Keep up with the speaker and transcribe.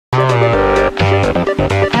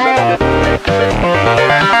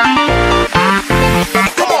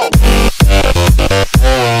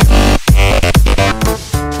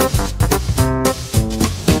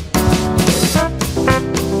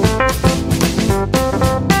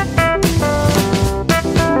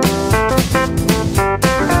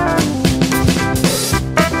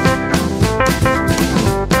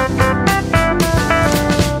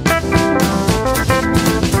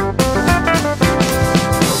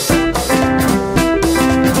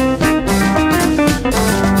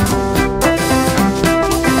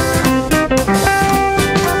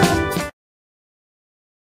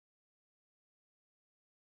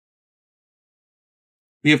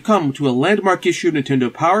We have come to a landmark issue of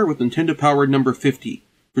Nintendo Power with Nintendo Power number 50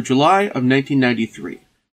 for July of 1993.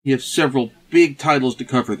 We have several big titles to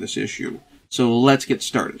cover this issue, so let's get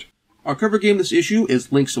started. Our cover game this issue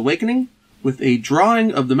is Link's Awakening, with a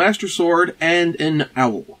drawing of the Master Sword and an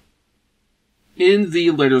owl. In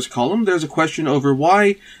the letters column, there's a question over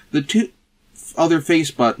why the two other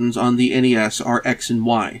face buttons on the NES are X and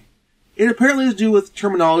Y. It apparently has to do with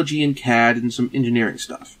terminology in CAD and some engineering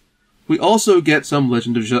stuff. We also get some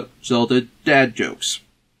Legend of Zelda dad jokes.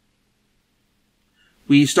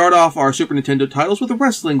 We start off our Super Nintendo titles with a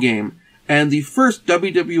wrestling game, and the first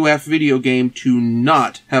WWF video game to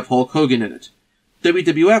not have Hulk Hogan in it.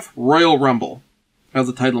 WWF Royal Rumble. As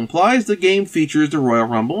the title implies, the game features the Royal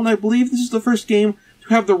Rumble, and I believe this is the first game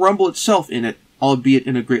to have the Rumble itself in it, albeit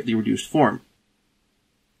in a greatly reduced form.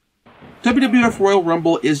 WWF Royal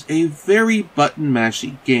Rumble is a very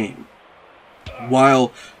button-mashy game.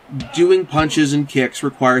 While doing punches and kicks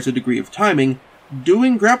requires a degree of timing,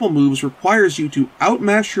 doing grapple moves requires you to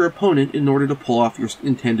outmash your opponent in order to pull off your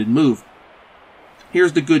intended move.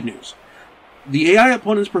 Here's the good news. The AI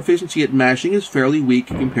opponent's proficiency at mashing is fairly weak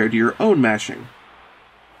compared to your own mashing.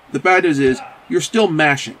 The bad news is, you're still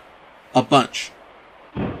mashing. A bunch.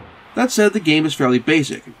 That said, the game is fairly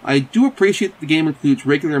basic. I do appreciate that the game includes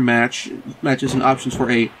regular matches and options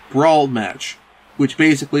for a brawl match, which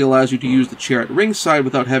basically allows you to use the chair at ringside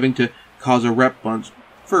without having to cause a rep bump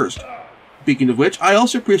first. Speaking of which, I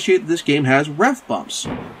also appreciate that this game has ref bumps,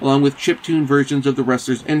 along with chiptune versions of the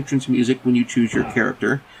wrestler's entrance music when you choose your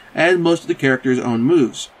character, and most of the character's own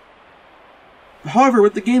moves. However,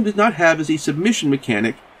 what the game does not have is a submission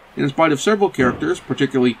mechanic, in spite of several characters,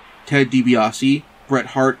 particularly Ted DiBiase, Bret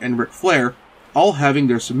Hart, and Ric Flair, all having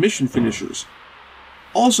their submission finishers.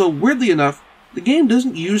 Also, weirdly enough, the game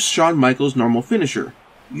doesn't use Shawn Michaels' normal finisher.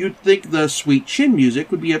 You'd think the sweet chin music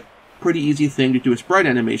would be a pretty easy thing to do a sprite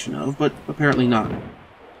animation of, but apparently not.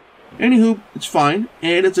 Anywho, it's fine,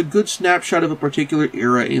 and it's a good snapshot of a particular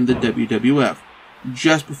era in the WWF.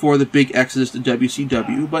 Just before the big exodus to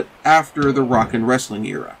WCW, but after the rock and wrestling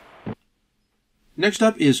era. Next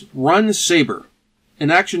up is Run Saber, an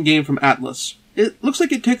action game from Atlus. It looks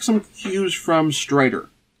like it takes some cues from Strider.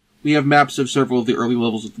 We have maps of several of the early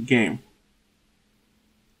levels of the game.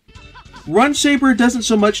 Run Saber doesn't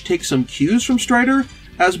so much take some cues from Strider,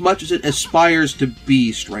 as much as it aspires to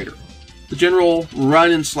be Strider. The general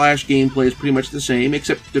run and slash gameplay is pretty much the same,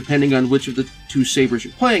 except depending on which of the two sabers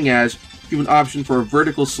you're playing as, you have an option for a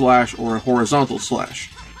vertical slash or a horizontal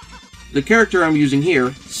slash. The character I'm using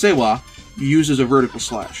here, Sewa, uses a vertical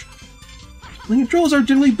slash. The controls are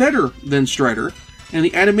generally better than Strider, and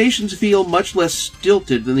the animations feel much less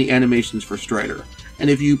stilted than the animations for Strider. And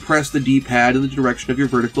if you press the D-pad in the direction of your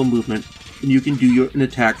vertical movement, then you can do an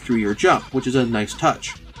attack through your jump, which is a nice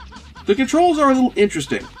touch. The controls are a little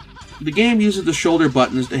interesting. The game uses the shoulder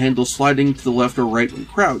buttons to handle sliding to the left or right when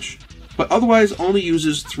crouched, but otherwise only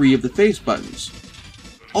uses 3 of the face buttons.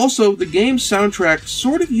 Also, the game's soundtrack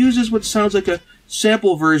sort of uses what sounds like a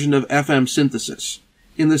sample version of FM synthesis,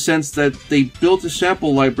 in the sense that they built a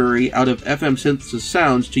sample library out of FM synthesis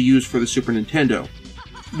sounds to use for the Super Nintendo,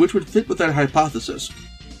 which would fit with that hypothesis.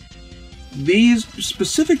 These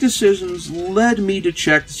specific decisions led me to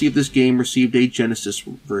check to see if this game received a Genesis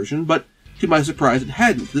version, but to my surprise it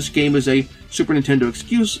hadn't. This game is a Super Nintendo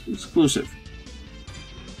exclusive.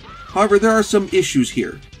 However, there are some issues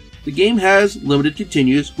here. The game has limited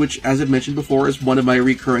continues, which, as I've mentioned before, is one of my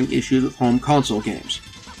recurring issues with home console games.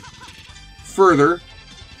 Further,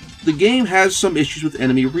 the game has some issues with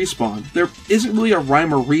enemy respawn. There isn't really a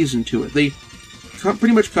rhyme or reason to it. They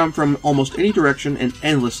pretty much come from almost any direction and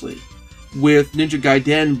endlessly. With Ninja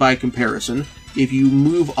Gaiden, by comparison, if you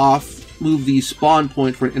move the spawn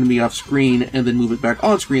point for an enemy off screen and then move it back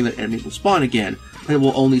on screen, that enemy will spawn again, but it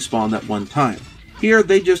will only spawn that one time. Here,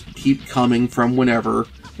 they just keep coming from whenever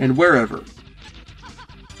and wherever.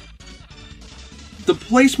 The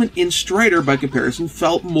placement in Strider, by comparison,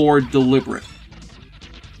 felt more deliberate.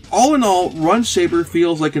 All in all, Run Saber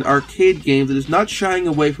feels like an arcade game that is not shying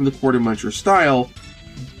away from the quarter muncher style,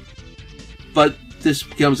 but this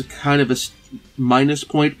becomes a kind of a minus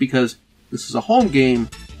point because this is a home game,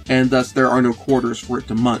 and thus there are no quarters for it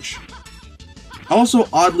to munch. Also,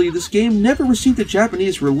 oddly, this game never received a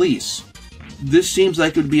Japanese release. This seems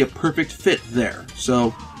like it would be a perfect fit there,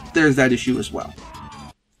 so there's that issue as well.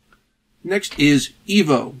 Next is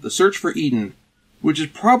Evo, The Search for Eden, which is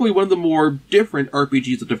probably one of the more different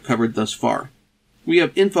RPGs that I've covered thus far. We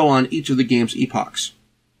have info on each of the game's epochs.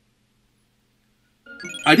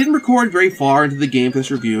 I didn't record very far into the game for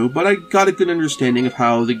this review, but I got a good understanding of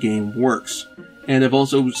how the game works, and I've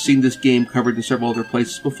also seen this game covered in several other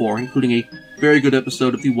places before, including a very good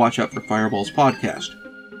episode of the Watch Out for Fireballs podcast.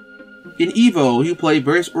 In Evo, you play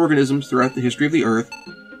various organisms throughout the history of the Earth,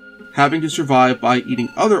 having to survive by eating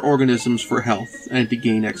other organisms for health and to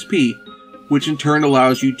gain XP, which in turn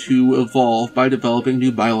allows you to evolve by developing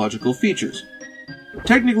new biological features.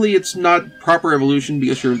 Technically, it's not proper evolution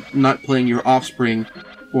because you're not playing your offspring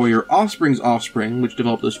or your offspring's offspring, which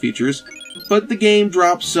develop those features, but the game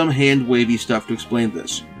drops some hand-wavy stuff to explain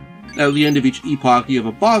this. At the end of each epoch, you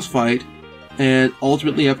have a boss fight, and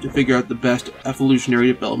ultimately you have to figure out the best evolutionary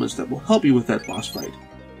developments that will help you with that boss fight.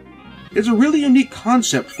 It's a really unique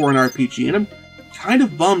concept for an RPG, and I'm kind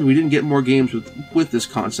of bummed we didn't get more games with this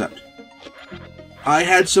concept. I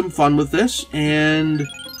had some fun with this, and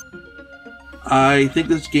I think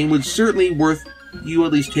this game would certainly worth you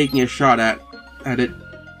at least taking a shot at it,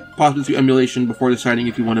 possibly through emulation before deciding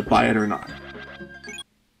if you want to buy it or not.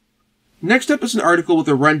 Next up is an article with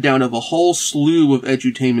a rundown of a whole slew of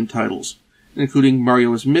edutainment titles, including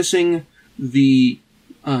Mario is Missing, the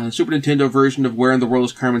Super Nintendo version of Where in the World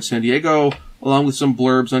is Carmen Sandiego, along with some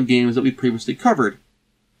blurbs on games that we previously covered,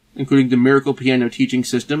 including the Miracle Piano Teaching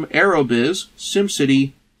System, Aerobiz,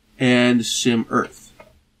 SimCity, and Sim Earth.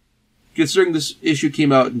 Considering this issue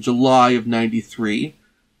came out in July of '93,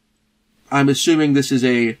 I'm assuming this is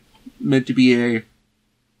meant to be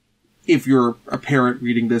if you're a parent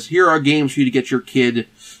reading this, here are games for you to get your kid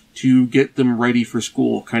to get them ready for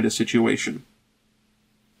school kind of situation.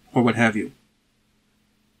 Or what have you.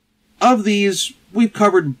 Of these, we've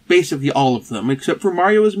covered basically all of them, except for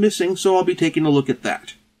Mario is Missing, so I'll be taking a look at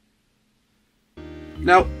that.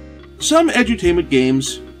 Now, some edutainment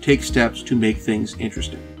games take steps to make things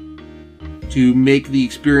interesting, to make the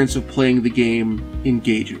experience of playing the game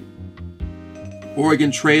engaging.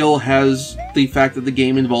 Oregon Trail has the fact that the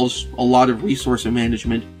game involves a lot of resource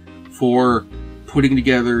management for putting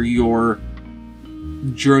together your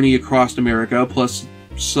journey across America, plus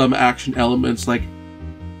some action elements like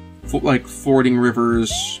fording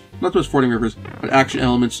rivers, not just fording rivers, but action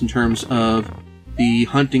elements in terms of the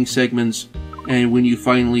hunting segments, and when you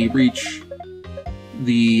finally reach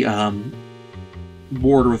the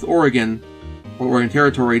border with Oregon, or Oregon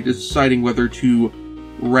Territory, deciding whether to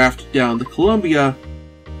raft down the Columbia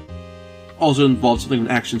also involves something of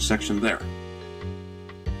an action section there.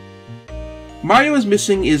 Mario is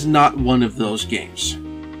Missing is not one of those games.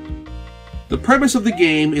 The premise of the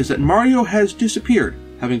game is that Mario has disappeared,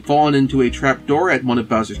 having fallen into a trapdoor at one of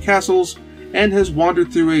Bowser's castles, and has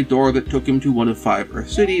wandered through a door that took him to one of 5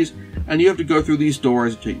 Earth cities, and you have to go through these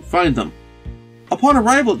doors until you find them. Upon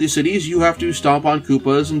arrival at these cities, you have to stomp on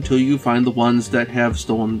Koopas until you find the ones that have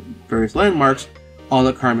stolen various landmarks, a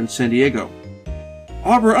la Carmen Sandiego.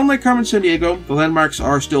 However, unlike Carmen Sandiego, the landmarks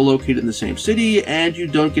are still located in the same city, and you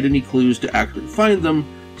don't get any clues to actually find them,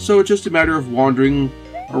 so it's just a matter of wandering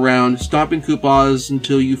around, stomping Koopas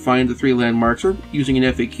until you find the 3 landmarks, or using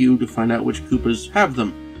an FAQ to find out which Koopas have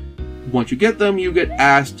them. Once you get them, you get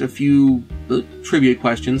asked a few trivia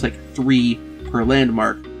questions, like 3 per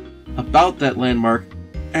landmark, about that landmark,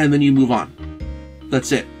 and then you move on.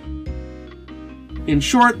 That's it. In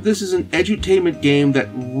short, this is an edutainment game that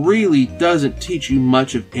really doesn't teach you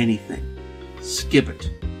much of anything. Skip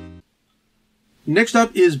it. Next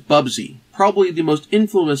up is Bubsy, probably the most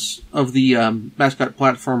infamous of the mascot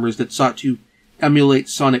platformers that sought to emulate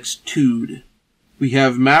Sonic's Tood. We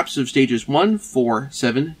have maps of stages 1, 4,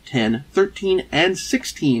 7, 10, 13, and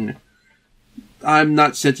 16. I'm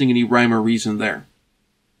not sensing any rhyme or reason there.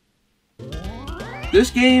 This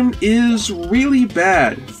game is really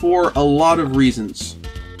bad for a lot of reasons.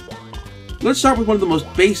 Let's start with one of the most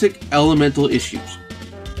basic elemental issues.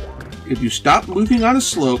 If you stop moving on a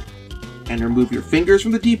slope and remove your fingers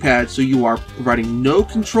from the D-pad so you are providing no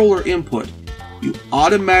controller input, you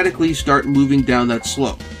automatically start moving down that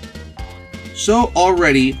slope. So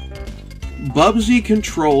already, Bubsy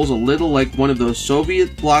controls a little like one of those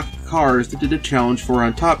Soviet bloc cars that did a challenge for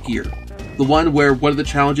on Top Gear. The one where one of the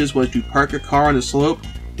challenges was to park a car on a slope,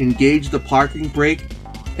 engage the parking brake,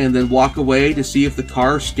 and then walk away to see if the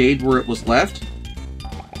car stayed where it was left,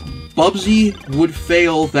 Bubsy would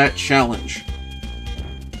fail that challenge.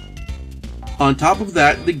 On top of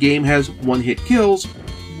that, the game has one-hit kills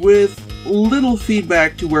with little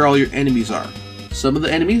feedback to where all your enemies are. Some of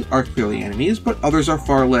the enemies are clearly enemies, but others are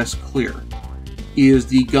far less clear. Is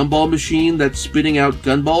the gumball machine that's spitting out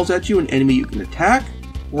gunballs at you an enemy you can attack,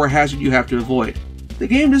 or a hazard you have to avoid? The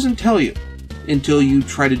game doesn't tell you until you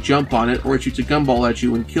try to jump on it or it shoots a gumball at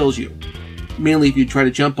you and kills you. Mainly if you try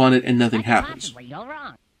to jump on it and nothing happens.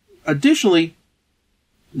 Additionally,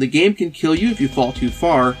 the game can kill you if you fall too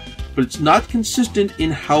far, but it's not consistent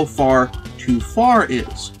in how far too far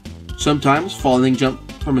is. Sometimes falling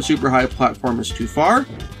jump from a super high platform is too far,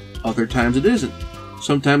 other times it isn't.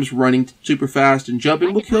 Sometimes running super fast and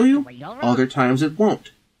jumping will kill you, other times it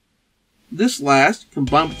won't. This last,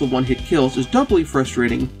 combined with the one-hit kills, is doubly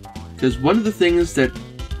frustrating, because one of the things that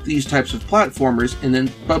these types of platformers, and then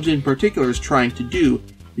Bubsy in particular, is trying to do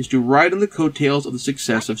is to ride on the coattails of the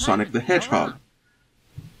success of Sonic the Hedgehog.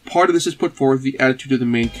 Part of this is put forward with the attitude of the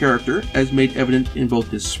main character, as made evident in both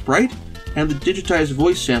his sprite and the digitized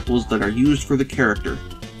voice samples that are used for the character.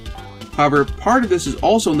 However, part of this is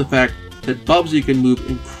also in the fact that Bubsy can move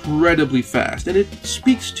incredibly fast, and it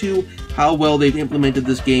speaks to how well they've implemented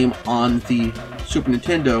this game on the Super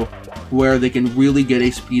Nintendo, where they can really get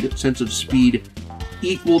a sense of speed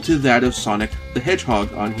equal to that of Sonic the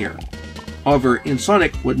Hedgehog on here. However, in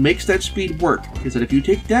Sonic, what makes that speed work is that if you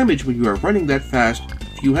take damage when you are running that fast,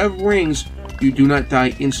 if you have rings, you do not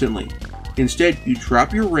die instantly. Instead, you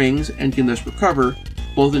drop your rings and can thus recover,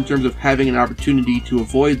 both in terms of having an opportunity to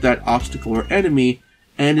avoid that obstacle or enemy,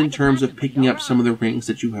 and in terms of picking up some of the rings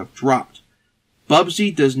that you have dropped.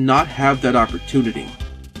 Bubsy does not have that opportunity.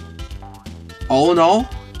 All in all,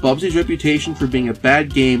 Bubsy's reputation for being a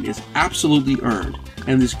bad game is absolutely earned,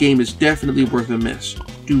 and this game is definitely worth a miss.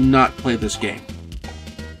 Do not play this game.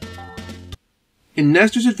 In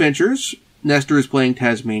Nestor's Adventures, Nestor is playing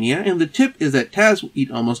Tasmania, and the tip is that Taz will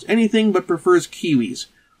eat almost anything but prefers kiwis,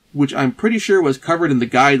 which I'm pretty sure was covered in the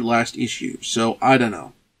guide last issue, so I don't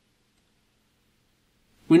know.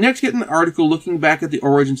 We next get an article looking back at the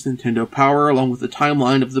origins of Nintendo Power along with the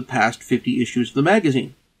timeline of the past 50 issues of the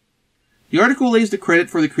magazine. The article lays the credit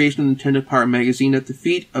for the creation of Nintendo Power magazine at the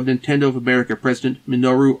feet of Nintendo of America president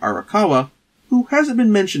Minoru Arakawa, who hasn't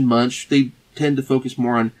been mentioned much. They tend to focus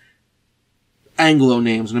more on Anglo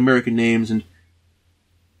names and American names and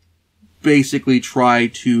basically try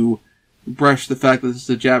to brush the fact that this is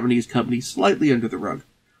a Japanese company slightly under the rug.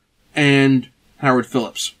 And Howard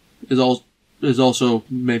Phillips is also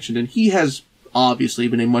mentioned, and he has obviously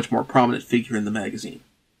been a much more prominent figure in the magazine.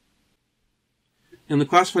 In the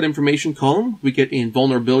classified information column, we get a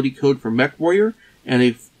vulnerability code for MechWarrior and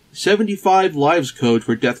a 75 lives code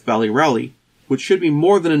for Death Valley Rally, which should be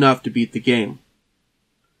more than enough to beat the game.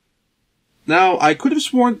 Now, I could have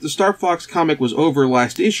sworn that the Star Fox comic was over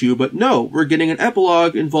last issue, but no, we're getting an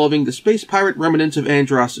epilogue involving the space pirate remnants of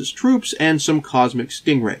Andross's troops and some cosmic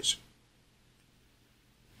stingrays.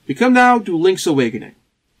 We come now to Link's Awakening.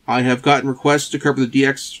 I have gotten requests to cover the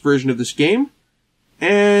DX version of this game,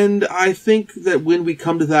 and I think that when we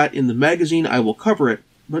come to that in the magazine, I will cover it,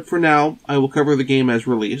 but for now, I will cover the game as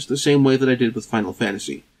released, the same way that I did with Final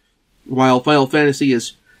Fantasy. While Final Fantasy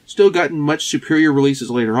has still gotten much superior releases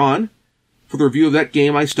later on, for the review of that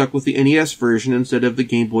game, I stuck with the NES version instead of the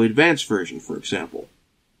Game Boy Advance version, for example.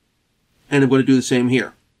 And I'm going to do the same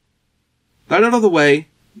here. That out of the way,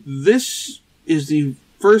 this is the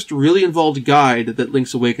first really involved guide that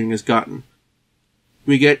Link's Awakening has gotten.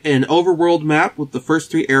 We get an overworld map with the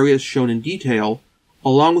first 3 areas shown in detail,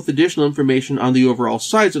 along with additional information on the overall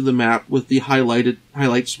size of the map with the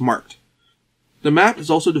highlights marked. The map is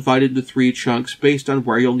also divided into 3 chunks based on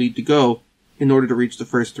where you'll need to go in order to reach the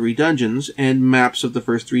first 3 dungeons, and maps of the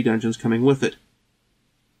first 3 dungeons coming with it.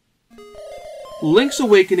 Link's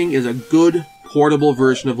Awakening is a good, portable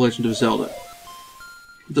version of Legend of Zelda.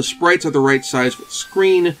 The sprites are the right size for the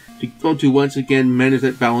screen to once again manage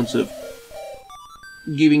that balance of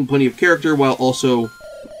giving plenty of character while also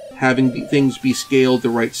having things be scaled the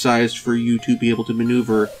right size for you to be able to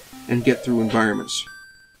maneuver and get through environments.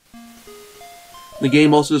 The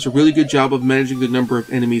game also does a really good job of managing the number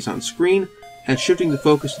of enemies on screen and shifting the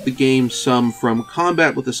focus of the game some from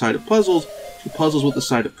combat with the side of puzzles to puzzles with the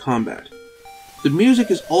side of combat. The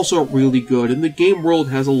music is also really good, and the game world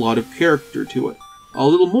has a lot of character to it. A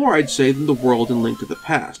little more, I'd say, than the world in Link to the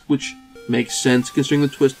Past, which makes sense considering the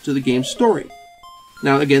twist to the game's story.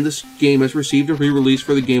 Now, again, this game has received a re-release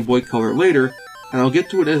for the Game Boy Color later, and I'll get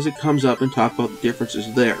to it as it comes up and talk about the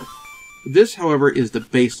differences there. This, however, is the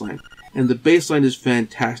baseline, and the baseline is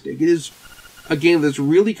fantastic. It is a game that's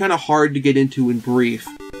really kind of hard to get into in brief,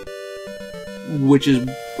 which is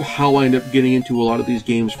how I end up getting into a lot of these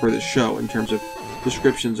games for this show in terms of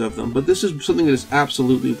descriptions of them, but this is something that is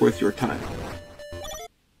absolutely worth your time.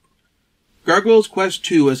 Gargoyle's Quest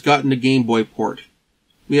 2 has gotten a Game Boy port.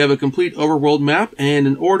 We have a complete overworld map and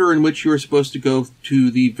an order in which you are supposed to go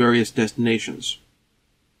to the various destinations.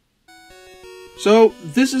 So,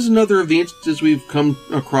 this is another of the instances we've come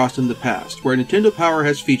across in the past, where Nintendo Power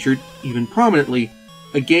has featured, even prominently,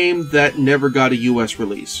 a game that never got a US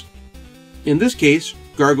release. In this case,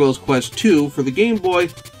 Gargoyle's Quest 2 for the Game Boy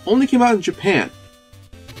only came out in Japan.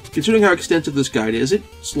 Considering how extensive this guide is,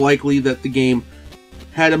 it's likely that the game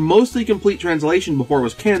had a mostly complete translation before it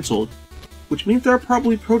was cancelled, which means there are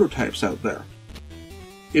probably prototypes out there.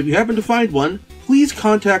 If you happen to find one, please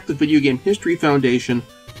contact the Video Game History Foundation.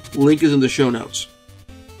 Link is in the show notes.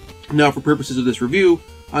 Now, for purposes of this review,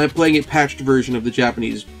 I am playing a patched version of the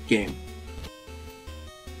Japanese game.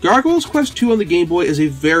 Gargoyle's Quest 2 on the Game Boy is a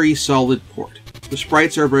very solid port. The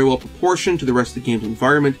sprites are very well proportioned to the rest of the game's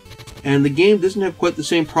environment, and the game doesn't have quite the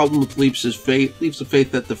same problem with leaps of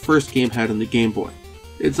faith that the first game had on the Game Boy.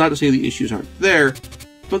 It's not to say the issues aren't there,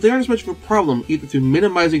 but they aren't as much of a problem either through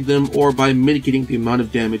minimizing them or by mitigating the amount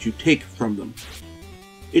of damage you take from them.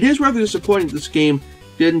 It is rather disappointing that this game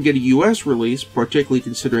didn't get a US release, particularly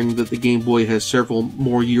considering that the Game Boy has several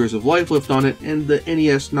more years of life left on it, and the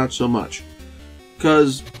NES not so much.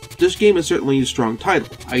 Because this game is certainly a strong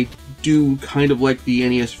title. I do kind of like the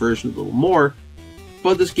NES version a little more,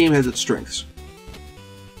 but this game has its strengths.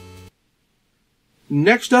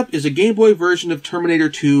 Next up is a Game Boy version of Terminator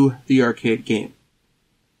 2, the arcade game.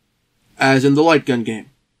 As in the light gun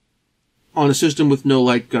game. On a system with no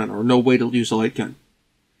light gun, or no way to use a light gun.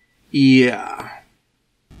 Yeah.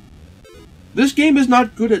 This game is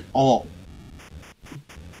not good at all.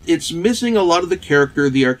 It's missing a lot of the character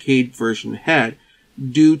the arcade version had,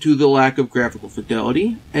 due to the lack of graphical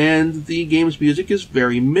fidelity, and the game's music is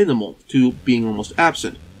very minimal, to being almost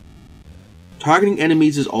absent. Targeting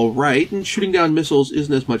enemies is alright, and shooting down missiles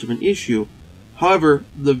isn't as much of an issue. However,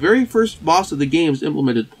 the very first boss of the game is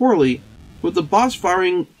implemented poorly, with the boss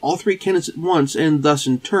firing all three cannons at once, and thus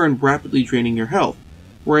in turn rapidly draining your health.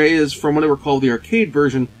 Whereas, from what I recall the arcade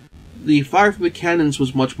version, the fire from the cannons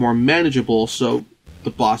was much more manageable, so the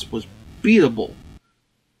boss was beatable.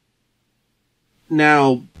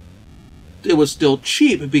 Now, it was still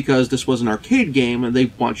cheap because this was an arcade game and they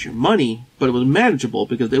want your money, but it was manageable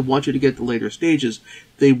because they want you to get to later stages.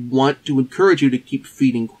 They want to encourage you to keep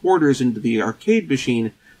feeding quarters into the arcade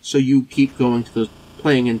machine so you keep going to those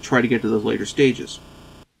playing and try to get to those later stages.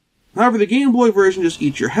 However, the Game Boy version just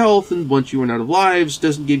eats your health, and once you run out of lives,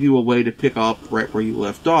 doesn't give you a way to pick up right where you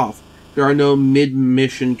left off. There are no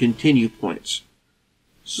mid-mission continue points.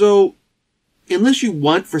 So, unless you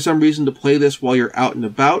want for some reason to play this while you're out and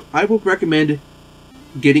about, I would recommend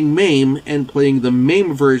getting MAME and playing the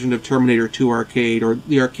MAME version of Terminator 2 Arcade, or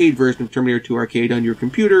the arcade version of Terminator 2 Arcade on your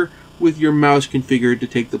computer with your mouse configured to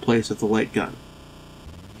take the place of the light gun.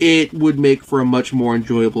 It would make for a much more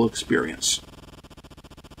enjoyable experience.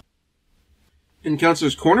 In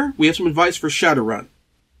Counselor's Corner, we have some advice for Shadowrun.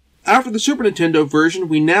 After the Super Nintendo version,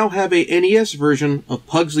 we now have a NES version of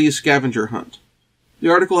Pugsley's Scavenger Hunt. The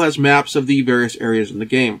article has maps of the various areas in the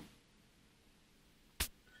game.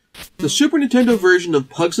 The Super Nintendo version of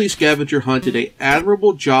Pugsley's Scavenger Hunt did an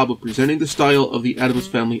admirable job of presenting the style of the Addams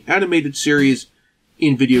Family animated series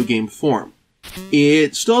in video game form.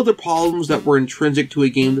 It still had the problems that were intrinsic to a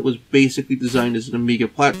game that was basically designed as an Amiga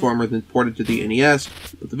platformer then ported to the NES,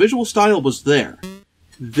 but the visual style was there.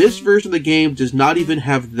 This version of the game does not even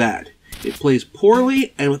have that. It plays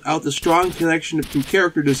poorly and without the strong connection to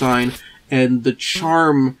character design and the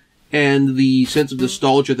charm and the sense of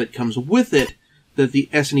nostalgia that comes with it that the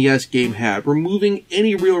SNES game had, removing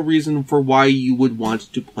any real reason for why you would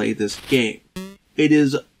want to play this game. It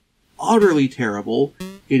is utterly terrible,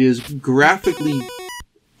 it is graphically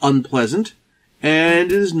unpleasant,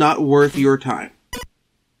 and it is not worth your time.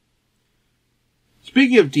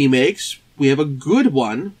 Speaking of demakes, we have a good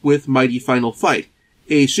one with Mighty Final Fight,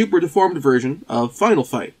 a super deformed version of Final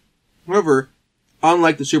Fight. However,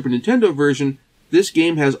 unlike the Super Nintendo version, this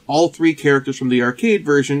game has all three characters from the arcade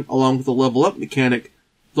version along with a level up mechanic,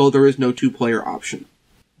 though there is no two-player option.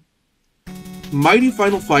 Mighty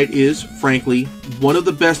Final Fight is, frankly, one of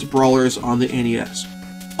the best brawlers on the NES,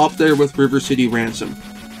 up there with River City Ransom.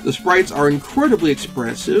 The sprites are incredibly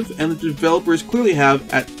expressive, and the developers clearly have,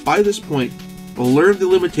 by this point, learned the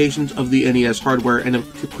limitations of the NES hardware and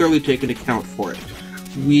have clearly taken account for it.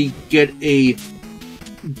 We get a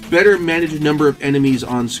better managed number of enemies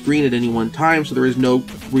on screen at any one time, so there is no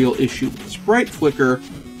real issue with sprite flicker,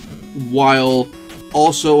 while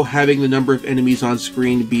also having the number of enemies on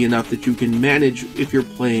screen be enough that you can manage if you're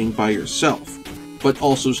playing by yourself, but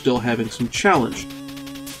also still having some challenge.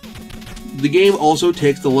 The game also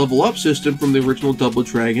takes the level up system from the original Double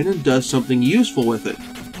Dragon and does something useful with it.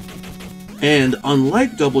 And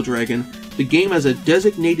unlike Double Dragon, the game has a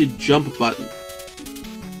designated jump button.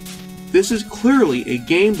 This is clearly a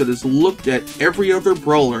game that has looked at every other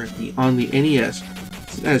brawler on the NES,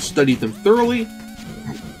 has studied them thoroughly,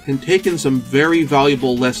 and taken some very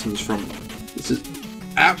valuable lessons from them. This is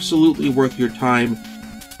absolutely worth your time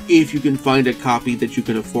if you can find a copy that you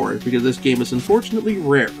can afford, because this game is unfortunately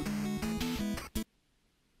rare.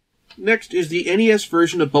 Next is the NES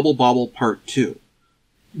version of Bubble Bobble Part 2.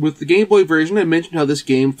 With the Game Boy version, I mentioned how this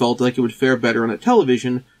game felt like it would fare better on a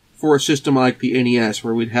television for a system like the NES,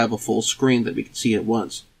 where we'd have a full screen that we could see at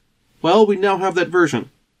once. Well, we now have that version.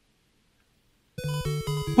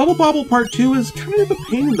 Bubble Bobble Part 2 is kind of a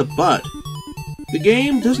pain in the butt. The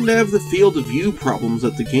game doesn't have the field of view problems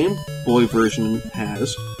that the Game Boy version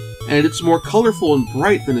has, and it's more colorful and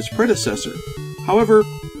bright than its predecessor. However,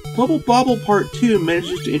 Bubble Bobble Part 2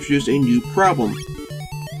 manages to introduce a new problem: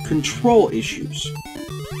 control issues.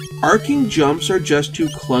 Arcing jumps are just too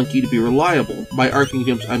clunky to be reliable. By arcing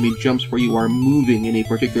jumps, I mean jumps where you are moving in a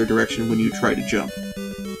particular direction when you try to jump,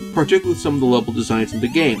 particularly with some of the level designs in the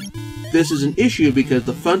game. This is an issue because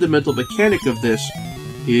the fundamental mechanic of this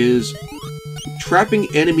is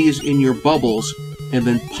trapping enemies in your bubbles and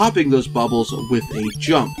then popping those bubbles with a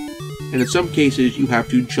jump. And in some cases, you have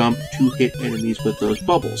to jump to hit enemies with those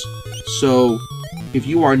bubbles. So, if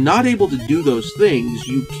you are not able to do those things,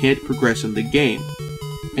 you can't progress in the game.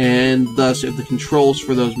 And thus, if the controls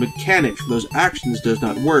for those mechanics, for those actions, does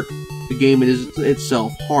not work, the game is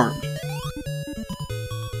itself harmed.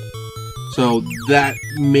 So that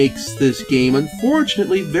makes this game,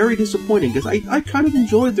 unfortunately, very disappointing, because I kind of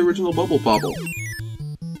enjoyed the original Bubble Bobble.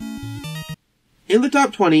 In the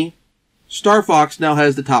top 20, Star Fox now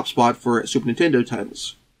has the top spot for Super Nintendo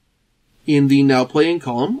titles. In the Now Playing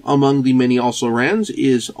column, among the many also-rans,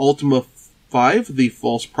 is Ultima 5, The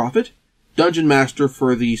False Prophet, Dungeon Master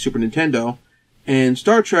for the Super Nintendo, and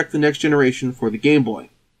Star Trek The Next Generation for the Game Boy.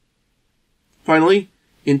 Finally,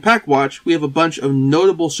 in Pack Watch, we have a bunch of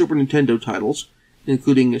notable Super Nintendo titles,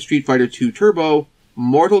 including Street Fighter II Turbo,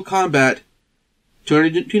 Mortal Kombat,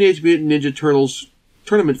 Teenage Mutant Ninja Turtles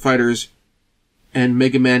Tournament Fighters, and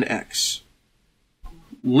Mega Man X.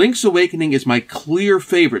 Link's Awakening is my clear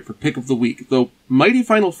favorite for Pick of the Week, though Mighty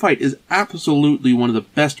Final Fight is absolutely one of the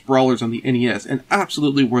best brawlers on the NES, and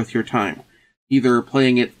absolutely worth your time. Either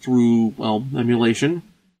playing it through, well, emulation,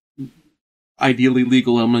 ideally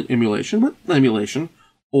legal emulation, but emulation,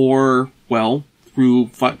 or, well, through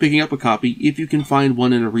picking up a copy if you can find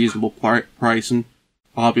one in a reasonable price, and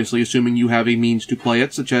obviously assuming you have a means to play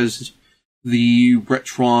it, such as the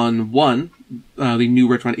Retron 1, the new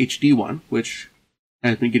Retron HD 1, which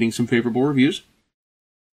has been getting some favorable reviews,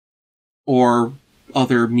 or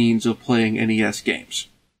other means of playing NES games.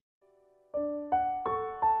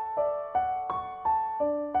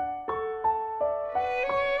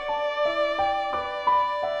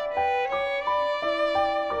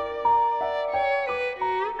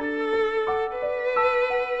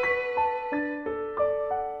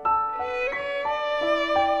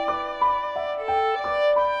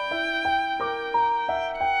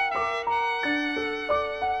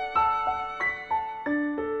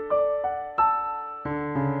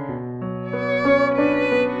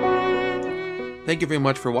 Thank you very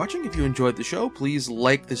much for watching. If you enjoyed the show, please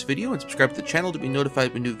like this video and subscribe to the channel to be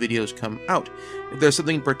notified when new videos come out. If there's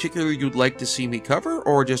something in particular you'd like to see me cover,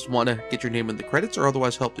 or just want to get your name in the credits or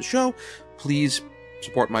otherwise help the show, please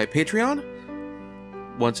support my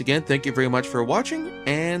Patreon. Once again, thank you very much for watching,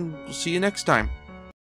 and we'll see you next time.